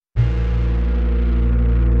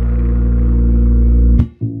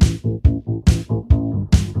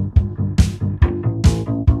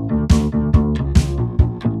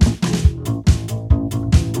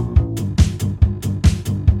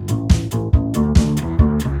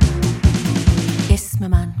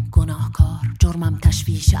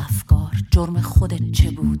بیش افکار. جرم خودت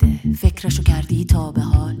چه بوده؟ فکرشو کردی تا به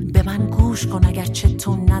حال؟ به من گوش کن اگر چه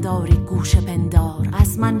تو نداری گوش پندار.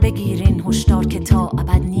 از من بگیرین هشدار که تا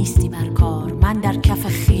ابد نیستی بر کار. من در کف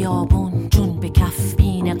خیابون جون به کف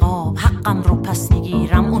بی نقاب، حقم رو پس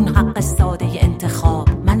میگیرم، اون حق ساده انتخاب.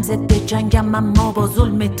 من ضد جنگم اما با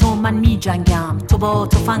ظلم تو من می جنگم. تو با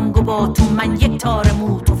تفنگ و با تو، من یک تار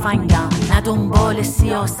مو تفنگم. نه دنبال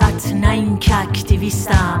سیاست نه این که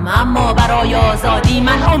اکتیویستم، اما برای آزادی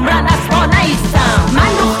من عمرن از پا نیستم.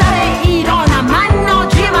 من دختر ایرانم، من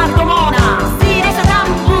ناجی مردمانم. سینه زدم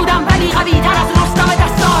بودم ولی قوی تر از رستم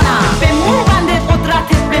دستانم. به مو بند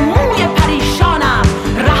قدرت به موی پریشانم.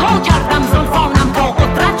 رها کردم زلفانم تا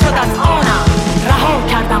قدرت شد از آنم. رها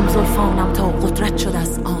کردم زلفانم تا قدرت شد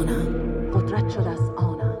از آنم. قدرت شد از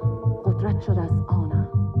آنم. قدرت شد از آنم.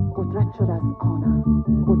 قدرت شد از آنم.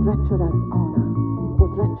 قدرت شد از آنم.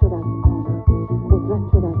 قدرت شد از آنم. قدرت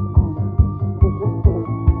شد از آنم.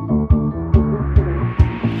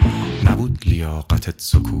 نبود لیاقتت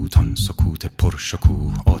سکوتان سکوت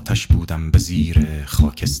پرشکوه. آتش بودم به زیر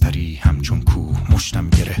خاکستری همچون کوه. مشتم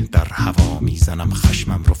گره در هوا میزنم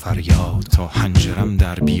خشمم رو فریاد، تا حنجرم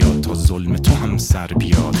در بیاد تا ظلم تو هم سر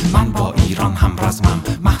بیاد. من با ایران هم رزمم،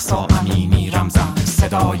 مهسا امینی رمزم.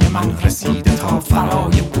 صدای من رسیده تا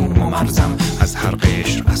فرای بوم و مرزم. از هر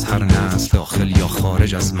قشر از هر نسل داخل یا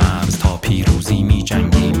خارج از مرز، تا پیروزی می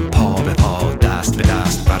جنگیم پا به پا دست به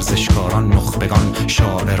دست. ورزشکاران نخبگان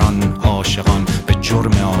شاعران عاشقان، به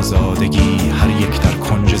جرم آزادگی هر یک در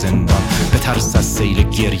کنج زندان. به ترس از سیل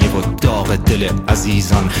گریه و داغ دل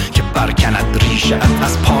عزیزان، که برکند ریشه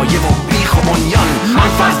از پایه و بیخ و بنیان. من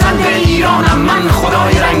فرزند ایرانم، من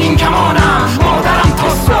خدای رنگین کمانم. مادرم تا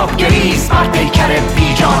صبح گریست بر پیکر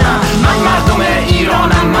بیجانم. من مردم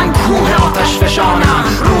ایرانم، من کوه آتش فشانم.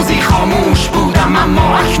 روزی خاموش بودم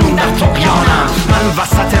اما اکنون در طغیانم. من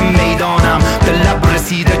وسط میدانم، به لب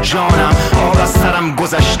رسیده جانم. آب از سرم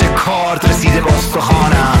گذشته، کارد رسیده به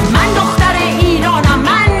استخوانم.